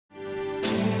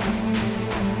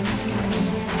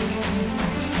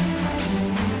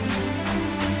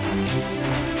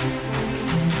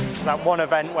that one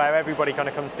event where everybody kind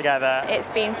of comes together. It's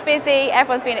been busy,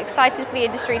 everyone's been excited for the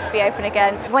industry to be open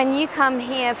again. When you come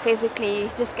here physically,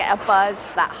 you just get a buzz.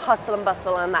 That hustle and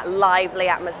bustle and that lively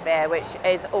atmosphere, which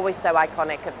is always so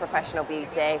iconic of professional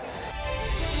beauty.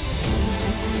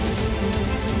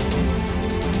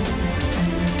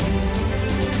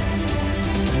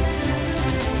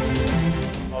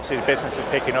 Obviously the business is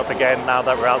picking up again now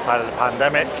that we're outside of the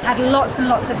pandemic. Had lots and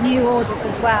lots of new orders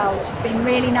as well, which has been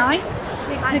really nice.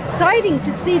 It's exciting to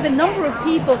see the number of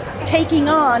people taking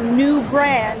on new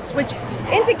brands, which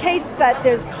indicates that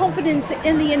there's confidence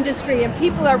in the industry and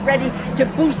people are ready to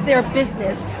boost their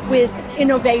business with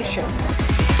innovation.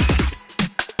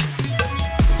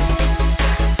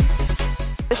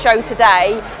 The show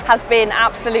today has been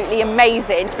absolutely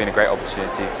amazing. It's been a great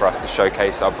opportunity for us to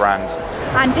showcase our brand.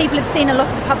 And people have seen a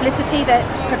lot of the publicity that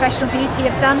Professional Beauty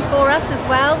have done for us as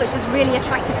well, which has really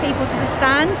attracted people to the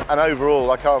stand. And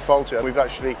overall, I can't fault it. We've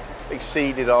actually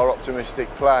exceeded our optimistic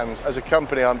plans. As a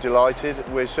company, I'm delighted.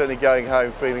 We're certainly going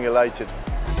home feeling elated.